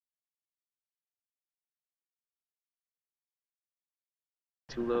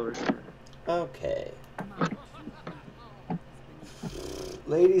Too low or something. Okay.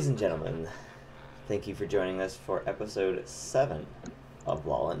 Ladies and gentlemen, thank you for joining us for episode 7 of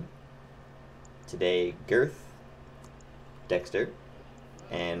LoLin. Today, Girth, Dexter,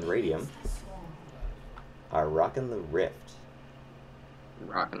 and Radiumm are rocking the Rift.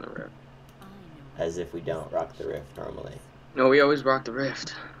 Rocking the Rift. As if we don't rock the Rift normally. No, we always rock the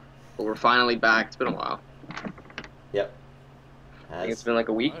Rift. But we're finally back. It's been a while. Yep. I think it's been like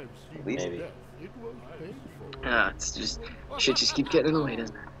a week, at least. Maybe. It's just, shit just keeps getting in the way,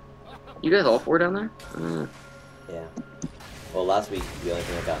 doesn't it? You guys all four down there? Yeah. Well, last week, the only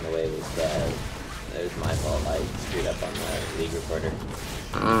thing that got in the way was it was my fault. I screwed up on the league recorder.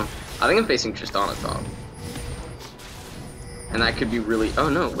 I think I'm facing Tristana top. And that could be really... Oh,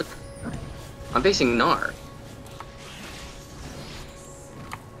 no. What? I'm facing Gnar.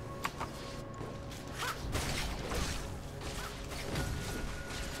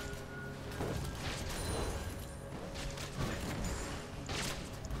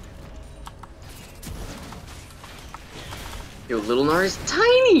 Yo, little Gnar is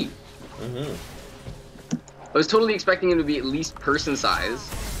tiny! Mm-hmm. I was totally expecting him to be at least person size.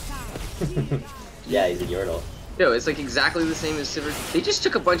 Yeah, he's a Yordle. Yo, it's like exactly the same as Sivir. They just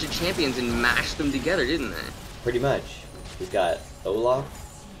took a bunch of champions and mashed them together, didn't they? Pretty much. He's got Olaf,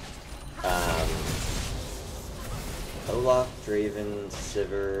 Draven,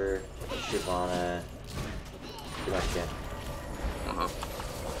 Sivir, Shyvana. Pretty much, yeah. Uh-huh.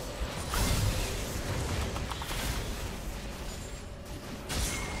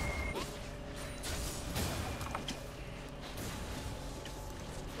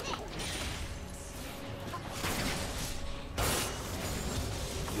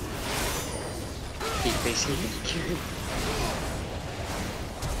 Keep facing me, Kieran.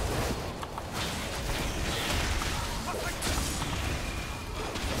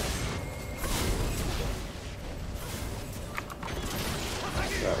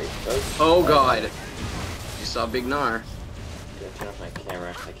 Sorry. Oh god. You saw Big Gnar. Gotta turn off my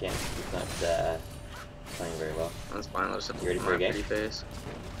camera. I can't. It's not playing very well. That's fine, I'll just have to You ready for a game? pretty face.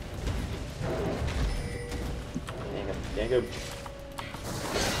 Can't go.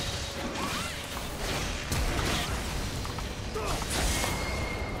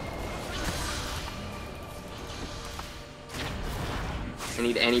 I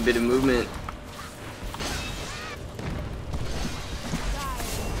need any bit of movement.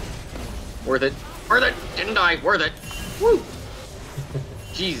 Worth it. Worth it! Didn't die. Worth it. Woo!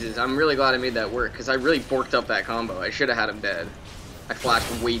 Jesus, I'm really glad I made that work, because I really borked up that combo. I should have had him dead. I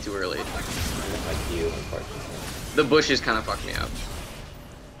flashed way too early. My Q, unfortunately. The bushes kind of fucked me up.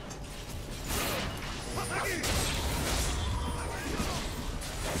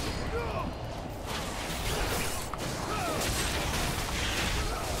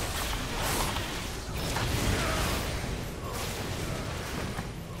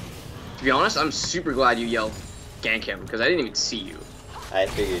 To be honest, I'm super glad you yelled gank him, because I didn't even see you. I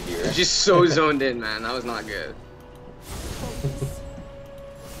figured you were. Just so zoned in, man. That was not good.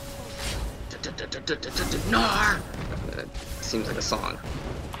 Gnar! That seems like a song.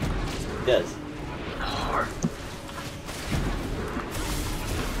 It does. Gnar.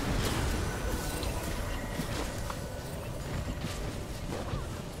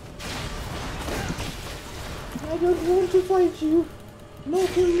 I don't want to fight you.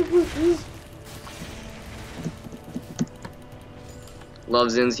 Not in the bushes. Love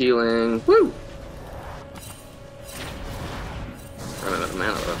Xin's healing. Woo! Running out of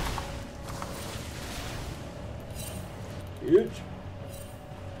mana though. Huge.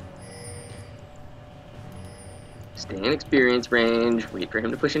 Stay in experience range. Wait for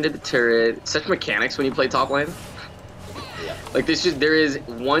him to push into the turret. Such mechanics when you play top lane. Yeah. Like this, just there is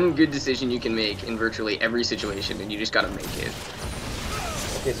one good decision you can make in virtually every situation, and you just gotta make it.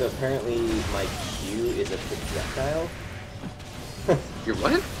 Okay, so apparently my Q is a projectile. Your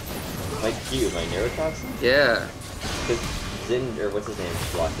what? My Q, my neurotoxin? Yeah. Because Xin, or what's his name,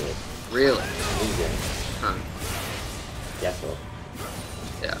 blocked it. Really? Xin. Huh. Yeah, so.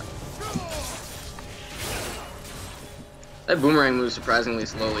 Yeah. That boomerang moves surprisingly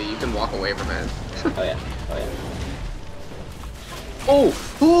slowly. You can walk away from it. Oh yeah, oh yeah. Oh!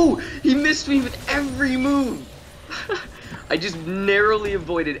 Oh! He missed me with every move! I just narrowly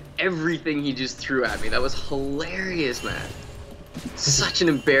avoided everything he just threw at me. That was hilarious, man. Such an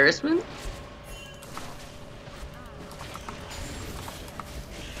embarrassment.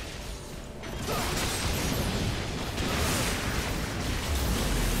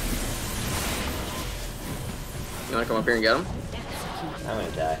 You wanna come up here and get him? I'm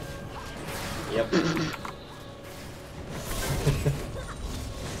gonna die. Yep.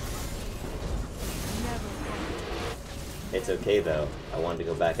 It's okay though. I wanted to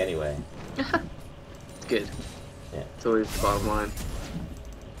go back anyway. It's good. Yeah. It's always the bottom line.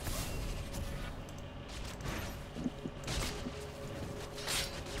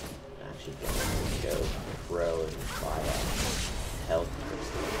 Actually, gonna go pro and buy a health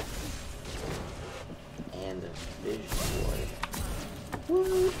crystal and a vision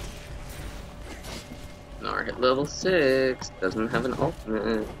ward. Gnar hit level 6. Doesn't have an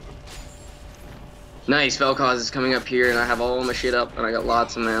ultimate. Nice, Vel'Koz is coming up here, and I have all my shit up, and I got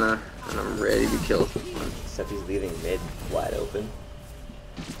lots of mana, and I'm ready to kill someone. Except he's leaving mid wide open.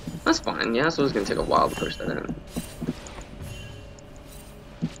 That's fine, yeah, so it's gonna take a while to push that in.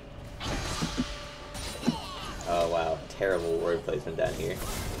 Oh wow, terrible word placement down here.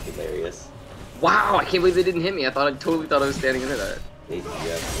 Hilarious. Wow, I can't believe they didn't hit me. I totally thought I was standing under that. They do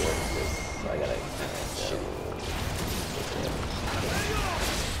have wards, so I gotta shit.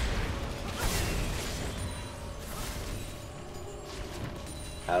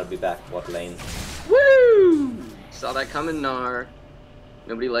 I'll be back. What lane? Woo! Saw that coming, Gnar.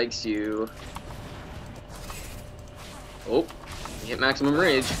 Nobody likes you. Oh, he hit maximum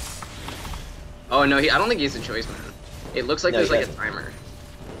rage. Oh no, I don't think he has a choice, man. It looks like No, there's he like a doesn't. timer.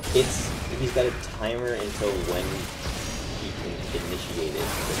 He's got a timer until when he can initiate it,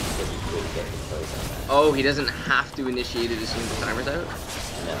 but he said he would get the choice on that. Oh, he doesn't have to initiate it as soon as the timer's out?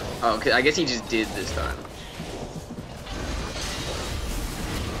 No. Oh, okay, I guess he just did this time.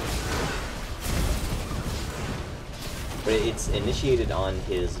 But it's initiated on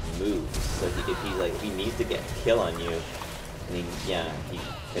his moves, so if he needs to get a kill on you, and he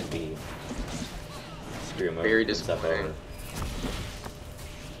could be screw him over. Very put stuff disappointing. over.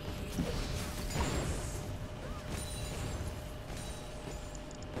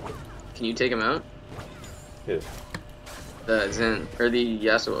 Can you take him out? Who? The Zen, or the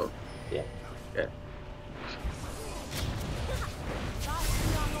Yasuo. Yeah. Okay.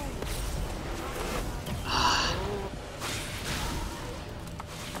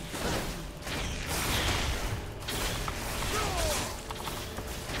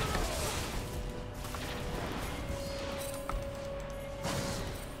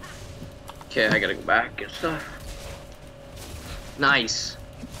 Okay, I gotta go back, get stuff. Nice.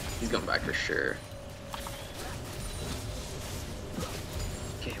 He's going back for sure.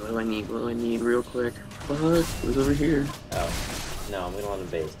 Okay, what do I need? What do I need real quick? What? Who's over here? Oh. No, I'm gonna let him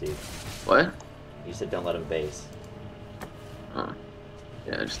base, dude. What? You said don't let him base. Oh.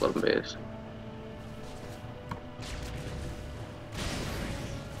 Yeah, just let him base.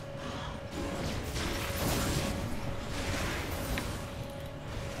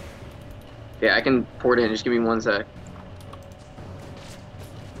 Yeah, I can pour it in. Just give me 1 sec.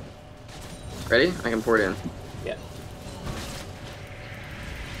 Ready? I can pour it in. Yeah.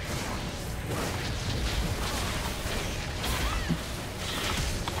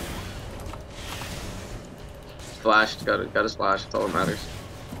 Splashed. Got a splash. That's all that matters.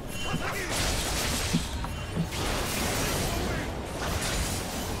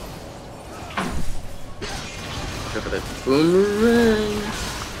 Go for the boomerang.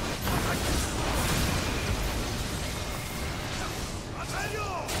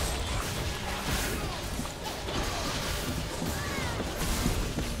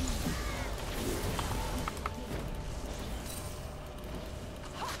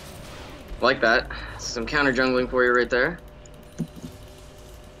 Like that. Some counter jungling for you right there.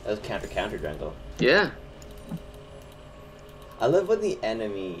 That was counter jungle. Yeah. I love when the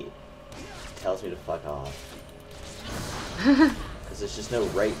enemy tells me to fuck off. Because there's just no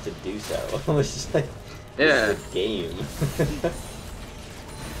right to do so. It's just like, Yeah. this is a game.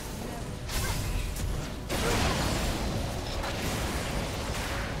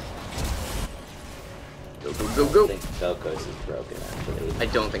 Go, go, go, go. I think Vel'Koz is broken, actually. I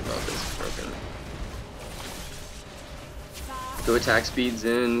don't think Vel'Koz is broken. Go attack speeds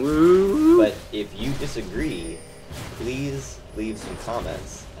in. Woo! But if you disagree, please leave some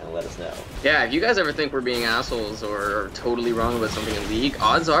comments and let us know. Yeah, if you guys ever think we're being assholes or totally wrong about something in League,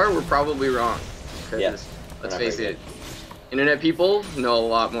 odds are we're probably wrong. 'Cause Yeah, let's we're not face very it, internet people know a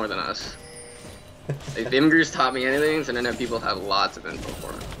lot more than us. If Imgers taught me anything, it's internet people have lots of info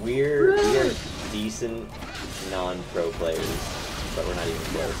for me. We are decent non-pro players, but we're not even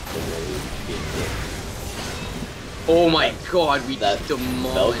close to really being good. Oh my god, we That just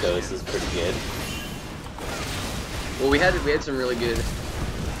demolished. Vel'Koz is pretty good. Well, we had some really good.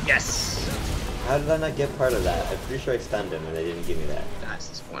 Yes. How did I not get part of that? I'm pretty sure I stunned him and they didn't give me that. That's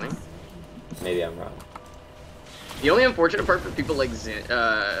disappointing. Maybe I'm wrong. The only unfortunate part for people like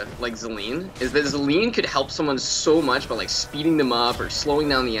Zelene is that Zelene could help someone so much by like speeding them up or slowing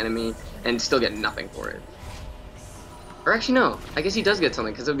down the enemy and still get nothing for it. Or actually, no. I guess he does get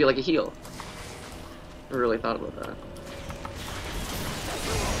something, because it would be like a heal. I really thought about that.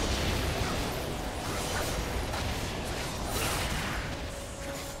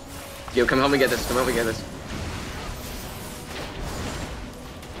 Yo, come help me get this. Come help me get this.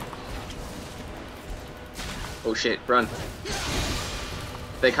 Oh shit, run.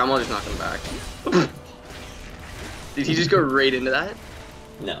 If they come, I'll just knock them back. Did he just go right into that?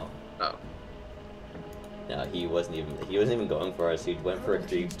 No. Oh. No, he wasn't even going for us. He went for a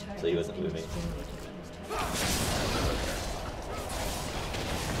creep, so he wasn't moving.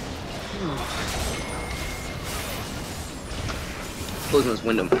 Closing this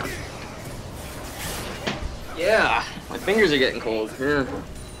window. Yeah, my fingers are getting cold. Yeah.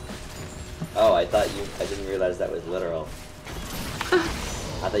 Oh, I didn't realize that was literal.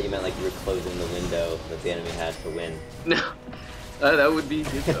 I thought you meant like you were closing the window that the enemy had to win. No, that would be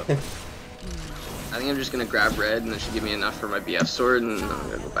good though. I think I'm just gonna grab red, and that should give me enough for my BF sword, and I'm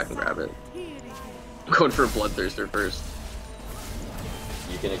gonna go back and grab it. I'm going for a bloodthirster first.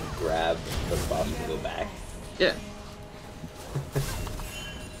 You're gonna grab the buff and go back? Yeah.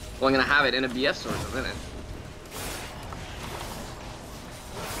 Well, I'm gonna have it in a BF sword in a minute.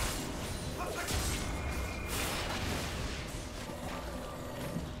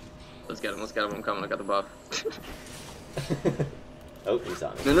 Let's get him, I'm coming, I got the buff. Oh, he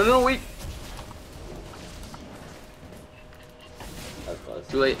saw me. No, wait! That was close.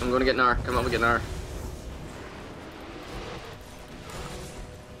 Too late, I'm going to get Gnar. Come on, we get Gnar.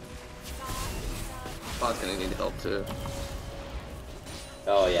 Bot's gonna need help too.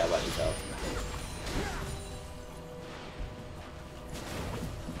 Oh yeah, bot needs help.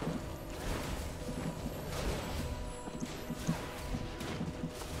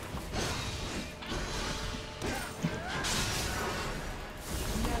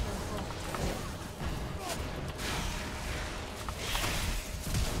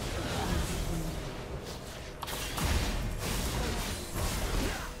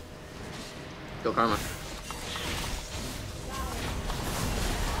 Go Karma.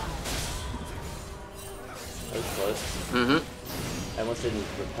 That was close. Mm-hmm. I almost didn't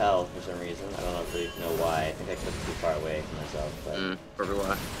repel for some reason. I don't really know why. I think I clicked too far away from myself. But... Probably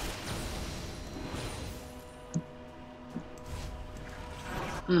why.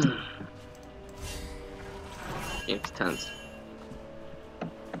 Game's tense.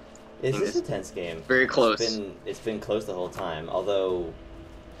 This is a tense game. Very close. It's been close the whole time, although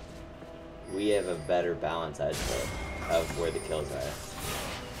we have a better balance, I'd say, of where the kills are.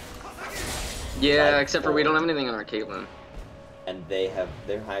 Yeah, except for we don't have anything on our Caitlyn. And they have,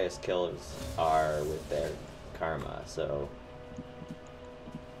 their highest kills are with their Karma, so...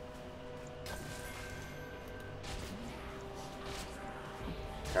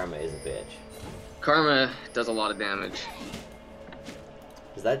 Karma is a bitch. Karma does a lot of damage.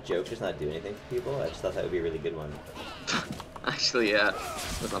 Does that joke just not do anything for people? I just thought that would be a really good one. Actually, yeah.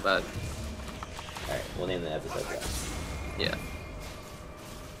 That's not bad. Alright, we'll name the episode that. Yeah.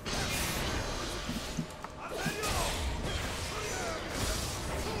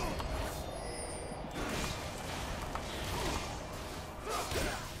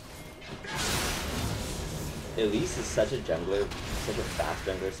 Elise is such a jungler, such a fast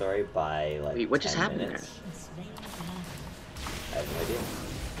jungler, sorry, by like Wait, what just 10 happened minutes. I have no idea.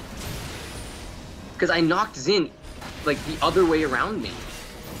 Because I knocked Xin, like, the other way around me.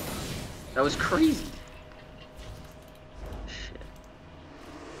 That was crazy. Shit.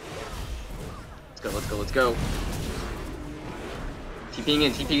 Let's go.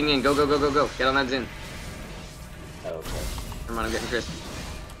 TPing in, go. Get on that Xin. Oh, okay. Come on, I'm getting Chris.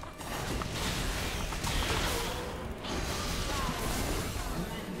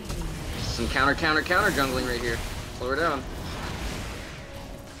 Some counter jungling right here. Slow her down.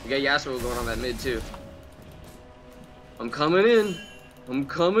 We got Yasuo going on that mid too. I'm coming in. We're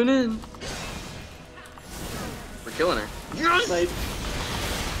killing her. Yes! Snipe.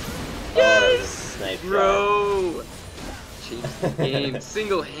 Yes! Snipe Bro! Changed the game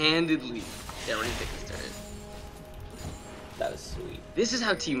single-handedly. Yeah, we're gonna take this turn. That was sweet. This is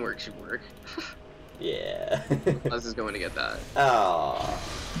how teamwork should work. Yeah. Us is going to get that. Oh.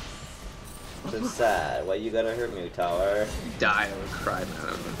 So sad. Why you gotta hurt me, tower? Die, I would cry, man. That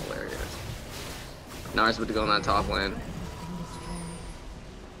would have been hilarious. Now I'm supposed to go in that top lane.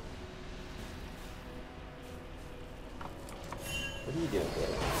 What are you doing, kid?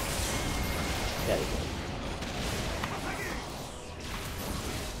 Get out of here.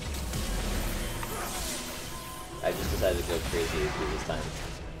 I just decided to go crazy with you this time.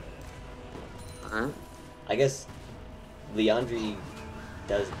 Alright. I guess Leandri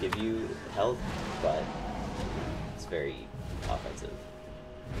does give you health, but it's very offensive.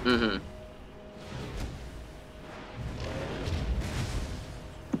 Mm-hmm.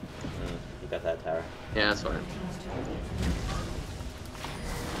 You got that tower. Yeah, that's fine.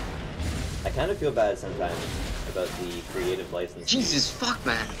 I kind of feel bad sometimes about the creative license. Jesus fuck,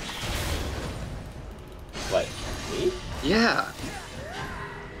 man. What? Me? Yeah.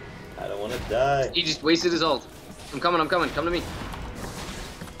 I don't want to die. He just wasted his ult. I'm coming, come to me.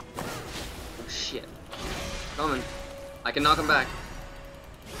 Oh shit. Coming. I can knock him back.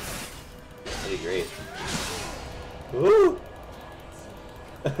 That'd be great. Woo!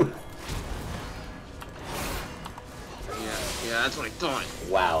 Yeah, that's what I thought.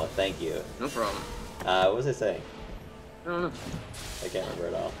 Wow, thank you. No problem. What was I saying? I don't know. I can't remember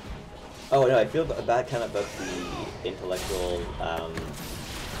at all. Oh no, I feel bad kind of about the intellectual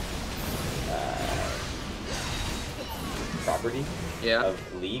property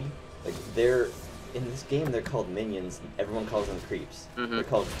of League. Like they're in this game, they're called minions. Everyone calls them creeps. They're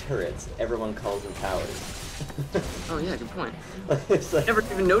called turrets. Everyone calls them towers. Oh yeah, good point. It's like, I never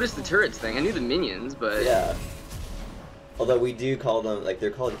even noticed the turrets thing. I knew the minions, but yeah. Although we do call them, like,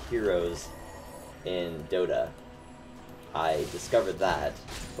 they're called heroes in Dota. I discovered that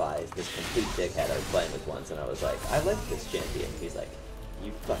by this complete dickhead I was playing with once, and I was like, I like this champion. He's like,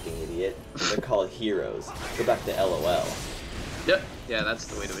 you fucking idiot. They're called heroes. Go back to LOL. Yep. Yeah, that's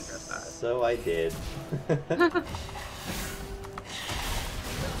the way to address that. So I did.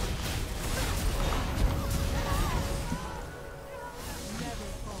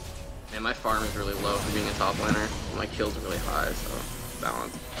 Man, my farm is really low for being a top laner. My kills are really high, so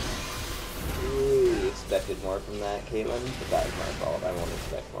balance. Ooh, expected more from that, Caitlyn, but that is my fault. I won't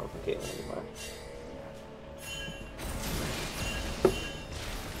expect more from Caitlyn anymore.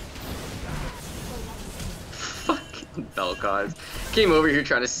 Fucking Belcause. Came over here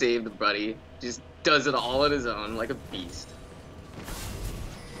trying to save the buddy. Just does it all on his own, like a beast.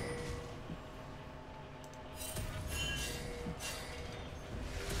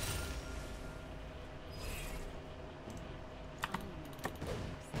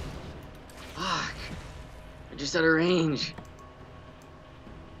 Fuck. We're just out of range.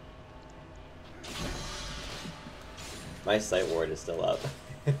 My sight ward is still up.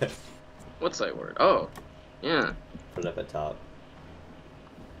 What sight word? Oh, yeah. Put it up at top.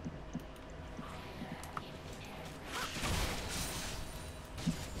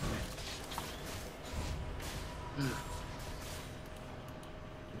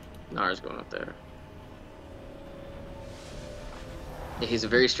 Nara's going up there. Yeah, he's a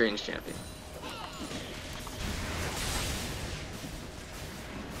very strange champion.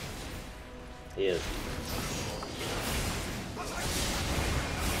 He is.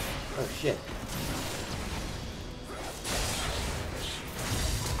 Oh shit.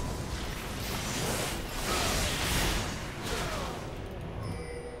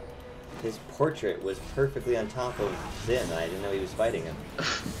 His portrait was perfectly on top of Xin, and I didn't know he was fighting him.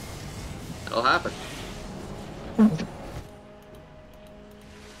 It'll happen.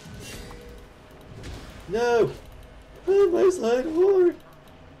 No! Oh, my side ward!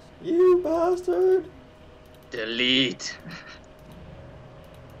 You bastard! Delete.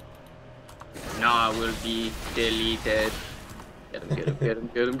 Nah will be deleted. Get him, get him, get him,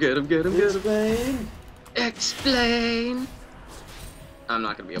 get him, get him, get him, get him. Explain! Explain! I'm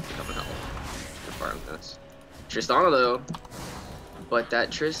not gonna be able to come and help to farm this. Tristana though. But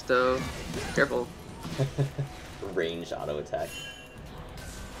that Trist though. Careful. Ranged auto attack.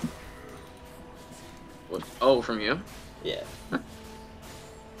 What? Oh, from you? Yeah. Let's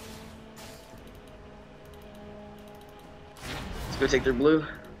go take their blue.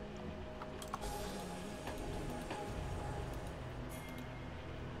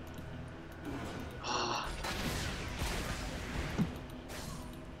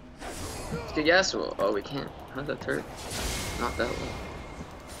 Let's get Yasuo. Oh, we can't. How's that turret? Not that one.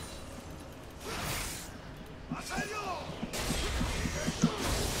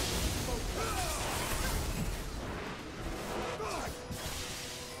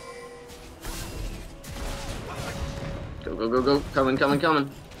 Go, go, go, go. Coming, coming,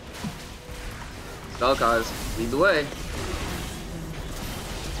 coming. Belcause, lead the way.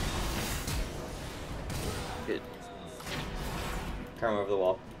 Good. Karma over the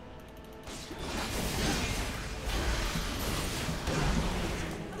wall.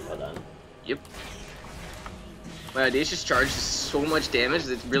 Well done. Yep. My Audacious Charge does so much damage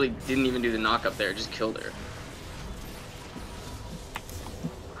that it really didn't even do the knock up there, it just killed her.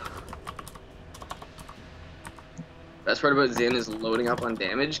 Best part about Xin is loading up on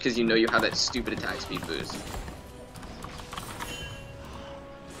damage because you know you have that stupid attack speed boost.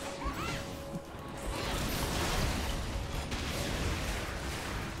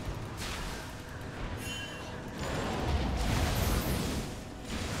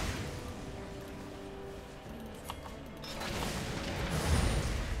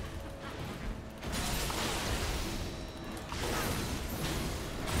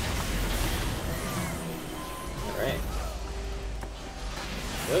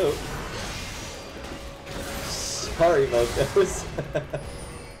 Oh. Sorry, Mokos.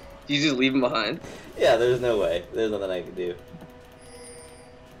 Do you just leave him behind? Yeah, there's no way. There's nothing I can do.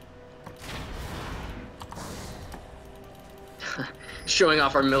 Showing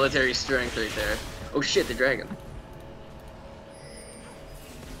off our military strength right there. Oh shit, the dragon.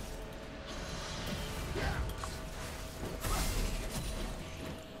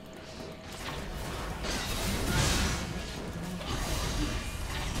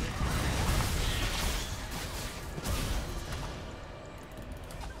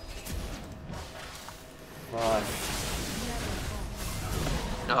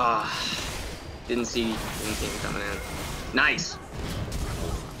 Didn't see him coming in. Nice.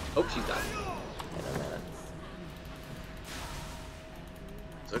 Oh, she's done.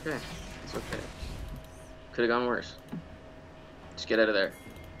 It's okay. It's okay. Could have gone worse. Just get out of there.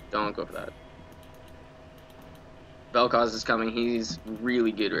 Don't go for that. Vel'Koz is coming. He's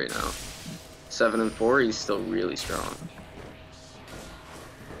really good right now. 7 and 4. He's still really strong.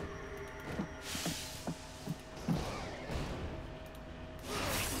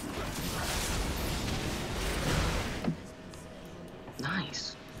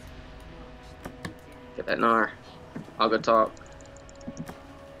 Nice. Get that Gnar. I'll go top.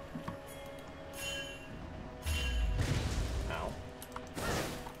 Ow.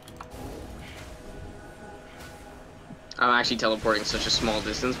 I'm actually teleporting such a small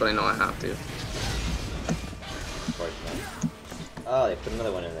distance, but I know I have to. Oh, they put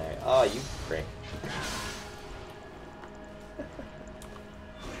another one in there. Oh, you prick.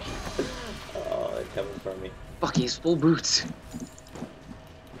 Oh, they're coming for me. Fuck, he's full boots.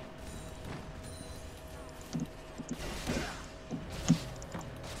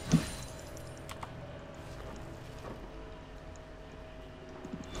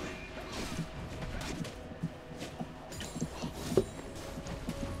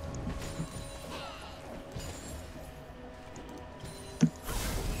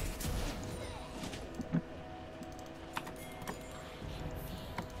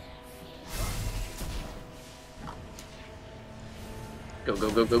 Go,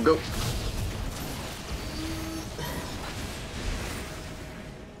 go, go, go, go.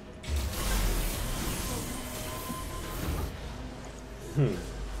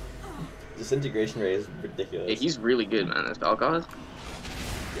 Disintegration rate is ridiculous. Yeah, he's really good, man. That's Vel'Koz.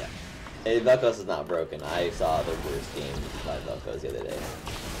 Yeah. Hey, Vel'Koz is not broken. I saw the worst game by Vel'Koz the other day.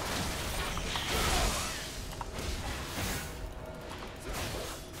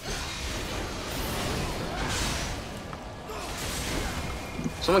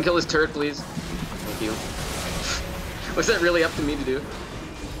 Someone kill this turret, please. Thank you. Was that really up to me to do?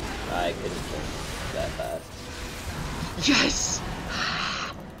 I couldn't think that fast. Yes!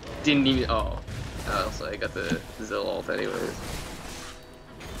 Didn't even. Oh. Oh, so I got the Zill ult anyways.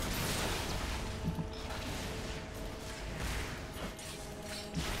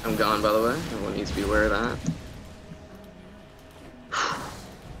 I'm gone, by the way. Everyone needs to be aware of that.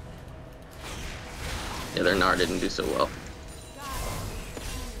 Yeah, their Gnar didn't do so well.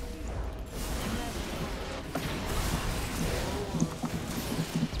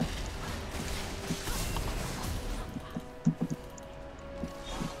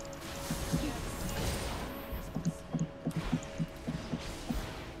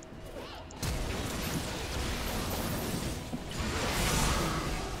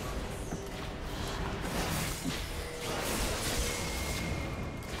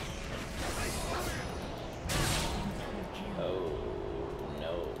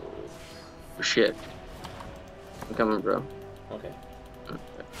 Shit. I'm coming, bro. Okay.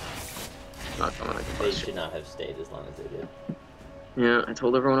 Not coming, I can They push should not have stayed as long as they did. Yeah, I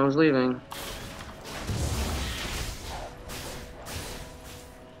told everyone I was leaving.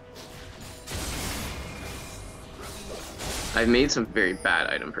 I've made some very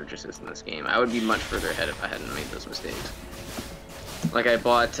bad item purchases in this game. I would be much further ahead if I hadn't made those mistakes. Like, I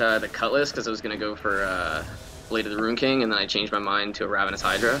bought the Cutlass because I was going to go for Blade of the Rune King, and then I changed my mind to a Ravenous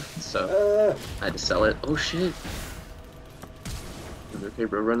Hydra, so I had to sell it. Oh shit. Okay,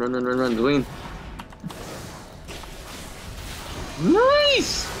 bro, run, run, run, run, run, Dwayne.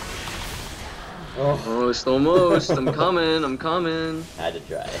 Nice! Oh. Almost, almost. I'm coming, I'm coming. Had to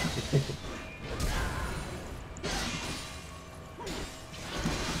try.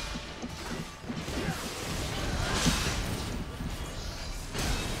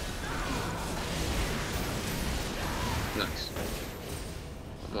 Nice.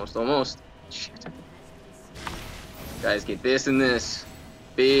 Almost, almost. Shit. Guys, get this and this.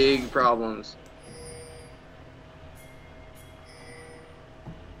 Big problems.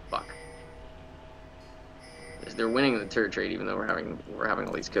 Fuck. They're winning the turret trade, even though we're having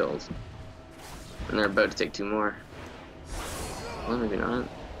all these kills. And they're about to take 2 more. Well, maybe not.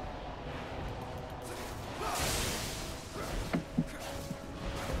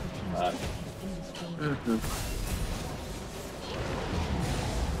 Mm-hmm.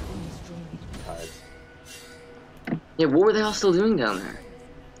 Cards. Yeah, what were they all still doing down there?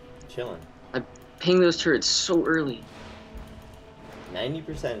 Chilling. I pinged those turrets so early.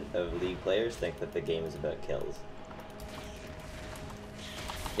 90% of League players think that the game is about kills.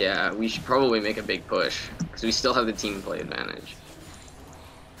 Yeah, we should probably make a big push, because we still have the team play advantage.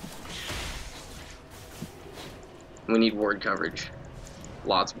 We need ward coverage.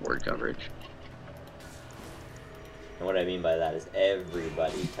 Lots of ward coverage. And what I mean by that is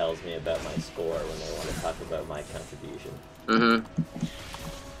everybody tells me about my score when they want to talk about my contribution. Mm-hmm.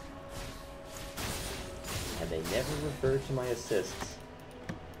 And they never refer to my assists.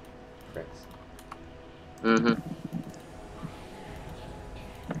 Pricks. Mm-hmm.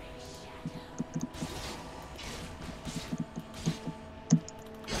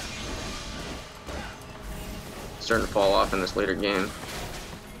 Starting to fall off in this later game.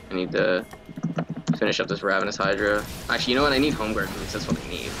 I need to finish up this Ravenous Hydra. Actually, you know what? I need Home Guard boots. That's what I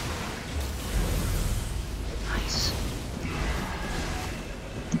need. Nice.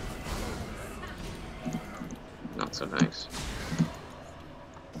 Not so nice.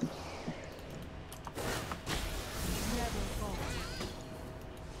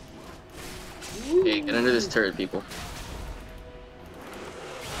 Okay, get under this turret, people.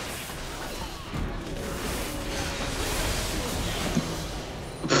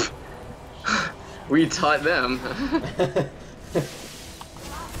 We taught them.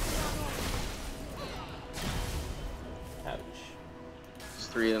 Ouch. There's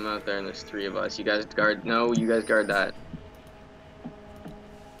 3 of them out there, and there's 3 of us. You guys guard. No, you guys guard that.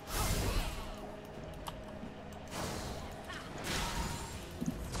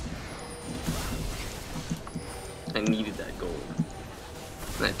 I needed that gold.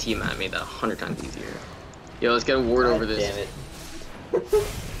 And that team map made that 100 times easier. Yo, let's get a ward over this. Damn it.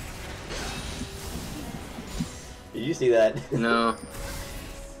 Did you see that? No.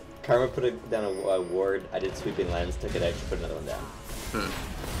 Karma put down a ward. I did sweeping lens, took it extra, put another one down.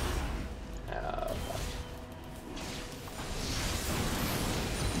 Oh, fuck.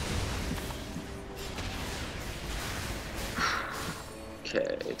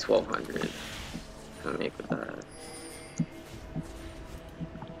 Okay, 1200. I'll make with that.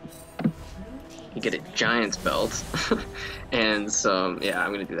 You get a Giant's belt. And some, yeah,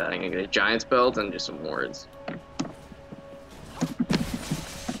 I'm gonna do that. I'm gonna get a Giant's belt and just some wards.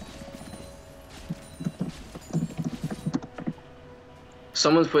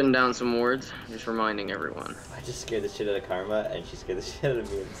 Someone's putting down some wards, just reminding everyone. I just scared the shit out of Karma, and she scared the shit out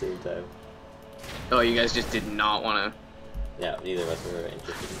of me at the same time. Oh, you guys just did not want to... Yeah, neither of us were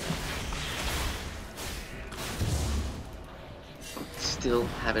interested in that. Still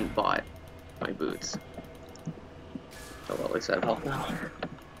haven't bought my boots. Oh well, at least I have health now.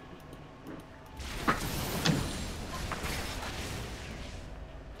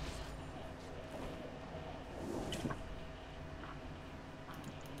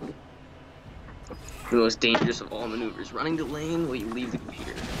 The most dangerous of all maneuvers. Running to lane while you leave the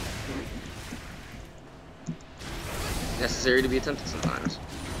computer. Necessary to be attempted sometimes.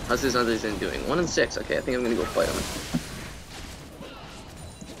 How's this other Xin doing? 1 and 6. Okay, I think I'm gonna go fight him.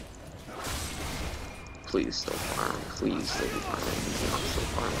 Please still farm. Please still be farming. He's not still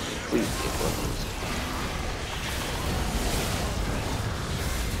farming. Please be close.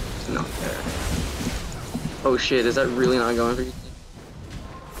 It's not there. Oh shit, is that really not going for you?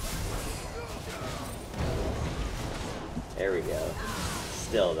 There we go.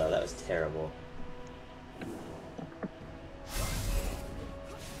 Still, though, that was terrible.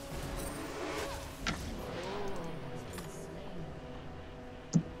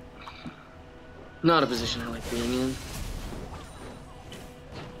 Not a position I like being in.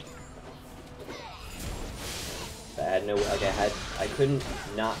 I had no, like I couldn't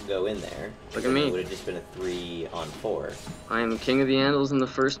not go in there. Look at me. It would have just been a 3-on-4. I am King of the Andals and the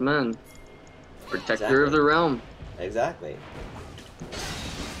First Men. Protector of the realm. Exactly.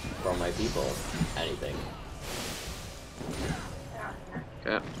 For my people, anything.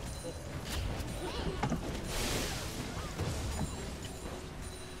 Okay.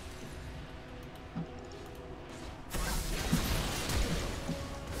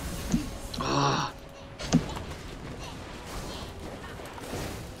 Ah.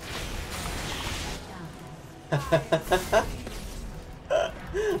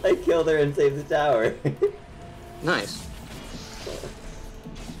 I killed her and saved the tower. Nice.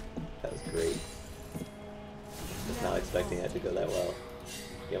 That was great. Was not expecting that to go that well.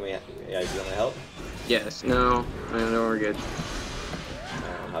 You want me? Yeah, you want my help? Yes. No. No, we're good.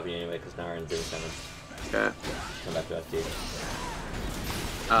 I'm helping you anyway because Nara and Zing's coming. Okay. Come back to us, dude.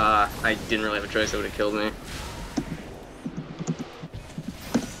 I didn't really have a choice. It would have killed me.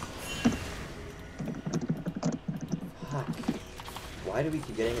 Fuck. Why do we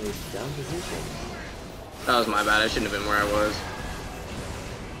keep getting in these dumb positions? That was my bad. I shouldn't have been where I was.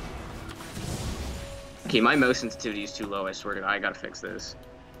 Okay, my mouse sensitivity is too low. I swear to God, I gotta fix this.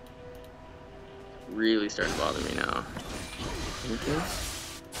 Really starting to bother me now.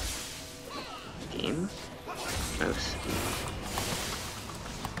 Game? Mouse.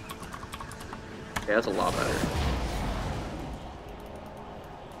 Okay, that's a lot better.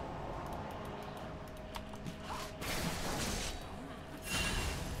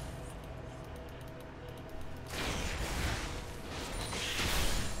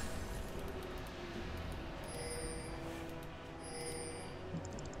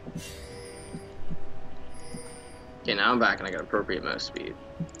 Okay, now I'm back and I got appropriate mouse speed.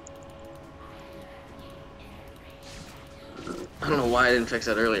 I don't know why I didn't fix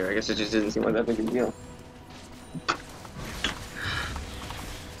that earlier. I guess it just didn't seem like that big a deal.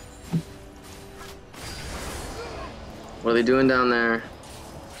 What are they doing down there?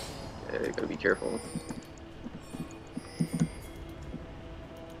 Yeah, gotta be careful.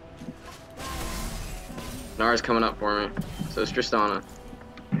 Nara's coming up for me. So is Tristana.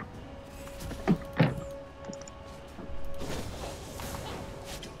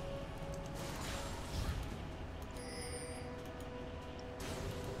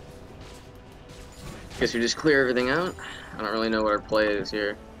 Guess we just clear everything out. I don't really know what our play is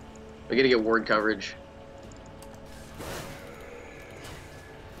here. We gotta get ward coverage.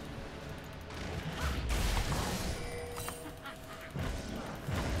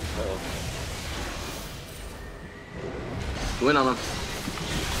 Win on them.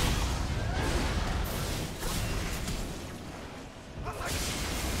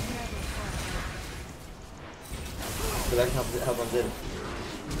 So that can help them in.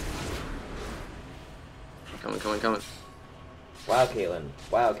 Coming. Wow, Caitlyn.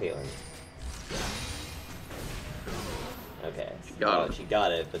 Wow, Caitlyn. Okay. Got him. She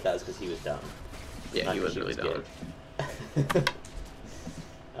got it, but that was because he was dumb. Yeah, Not he 'cause was really dumb.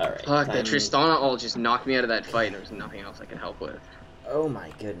 Alright. Fuck, that Tristana ult just knocked me out of that fight and there was nothing else I could help with. Oh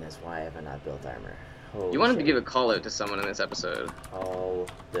my goodness, why have I not built armor? Holy You wanted to shit. give a call out to someone in this episode. All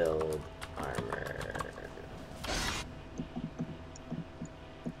build armor.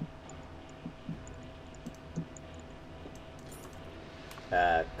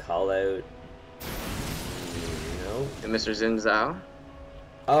 Call out. No. And Mr. Xin Zhao?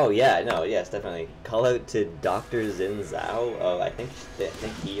 Oh yeah, no, yes, definitely. Call out to Dr. Xin Zhao. Oh, I think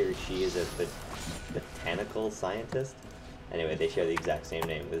he or she is a botanical scientist. Anyway, they share the exact same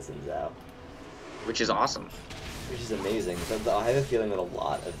name with Xin Zhao. Which is awesome. Which is amazing. But I have a feeling that a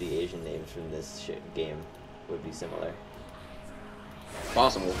lot of the Asian names from this game would be similar.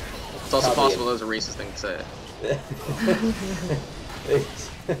 Possible. It's also Probably possible that was a racist thing to say.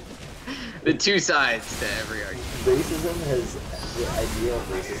 The two sides to every argument. Racism has, the idea of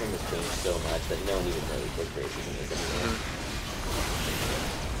racism has changed so much that no one even knows what racism is anymore.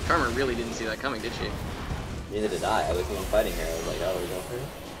 Karma really didn't see that coming, did she? Neither did I. I wasn't even fighting her. I was like, oh, we're going for it?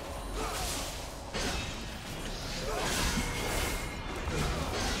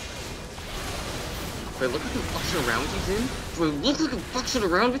 Do I look like I'm fucking around with you, Zin? Do I look like I'm fucking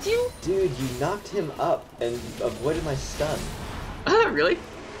around with you? Dude, you knocked him up and avoided my stun. Really?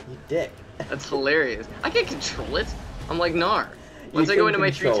 You dick. That's hilarious. I can't control it. I'm like Gnar. Once You I go can into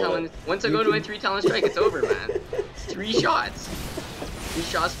my three control talent, it. once I You go into can- my 3 talent strike, it's over, man. 3 shots. 3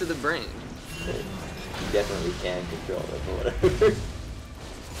 shots to the brain. You definitely can control it, but whatever.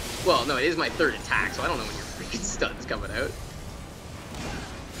 Well, no, it is my 3rd attack, so I don't know when your freaking stun's coming out.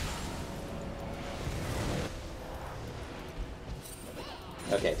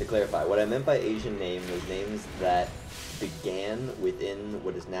 Okay, to clarify, what I meant by Asian name was names that began within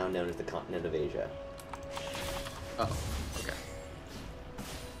what is now known as the continent of Asia. Oh, okay.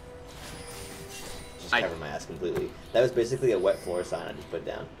 Just cover my ass completely. That was basically a wet floor sign I just put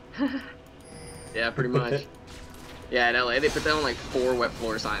down. Yeah, pretty much. Yeah, in LA, they put down like 4 wet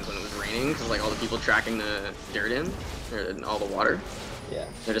floor signs when it was raining, because like all the people tracking the dirt in, or all the water. Yeah.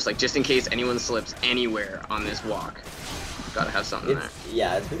 They're just like, just in case anyone slips anywhere on this walk, gotta have something there.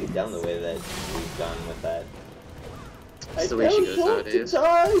 Yeah, it's really dumb the way that we've gone with that. That's the way she goes nowadays.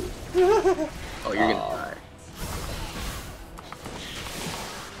 Oh, you're gonna die.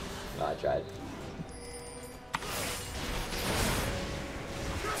 No, I tried.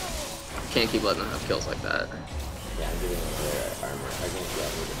 Can't keep letting them have kills like that. Yeah, I'm giving them their armor. I think yeah,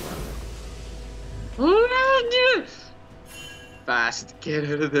 I need armor. Oh, no, dude! Fast, get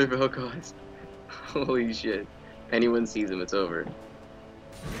out of there, Vel'Koz. Holy shit. Anyone sees him, it's over.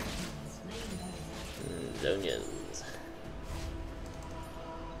 Zonias.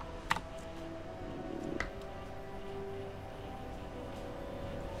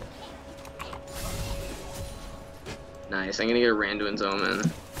 Nice, I'm gonna get a Randuin's Omen.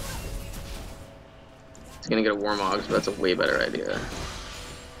 He's gonna get a Warmogs, but that's a way better idea.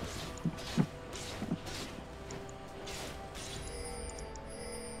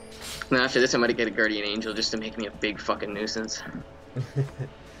 And after this, I might get a Guardian Angel just to make me a big fucking nuisance.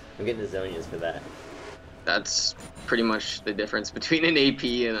 I'm getting the Zonias for that. That's pretty much the difference between an AP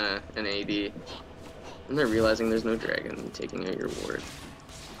and an AD. And they're realizing there's no dragon taking out your ward.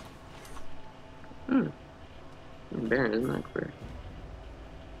 Baron, isn't that clear?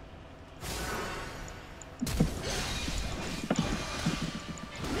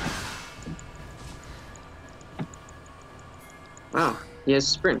 Wow, he has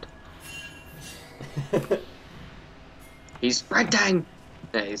sprint. He's sprinting!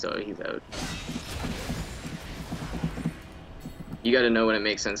 Yeah, he's out. You gotta know when it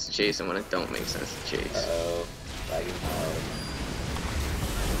makes sense to chase and when it don't make sense to chase. Uh-oh. Lagging hard.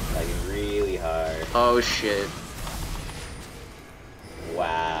 Lagging really hard. Oh shit.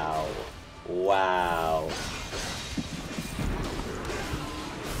 Wow. Wow.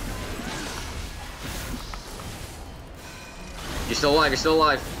 You're still alive, you're still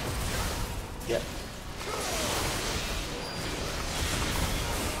alive. Yep.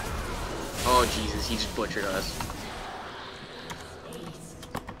 Oh Jesus, he just butchered us.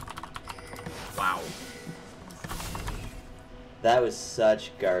 Wow. That was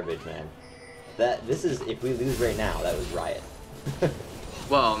such garbage, man. This is, if we lose right now, that was riot.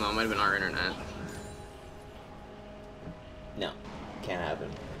 Well, no, it might have been our internet. No, can't happen.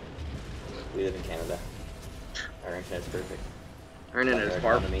 We live in Canada. Our internet's perfect. Our internet is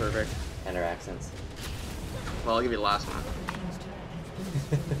far from perfect. And our accents. Well, I'll give you the last one.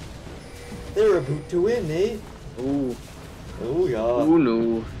 They're about to win, eh? Ooh. Oh, yeah. Ooh,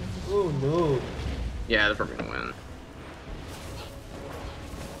 no. Oh, no. Yeah, they're probably gonna win.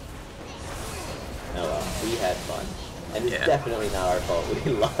 Oh, well. We had fun. And it's Yeah. definitely not our fault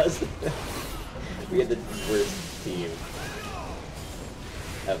we lost. We had the worst team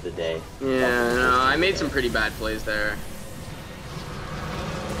of the day. Yeah, no, I made some pretty bad plays there.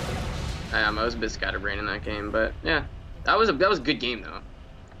 I was a bit scatterbrained in that game, but yeah, that was a good game though.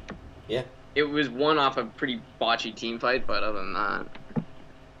 Yeah. It was one off a pretty botchy team fight, but other than that,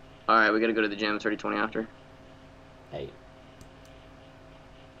 all right, we gotta go to the gym. It's already 20 after. Hey.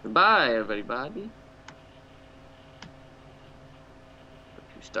 Goodbye, everybody.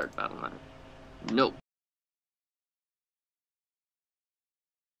 Start battle map. No.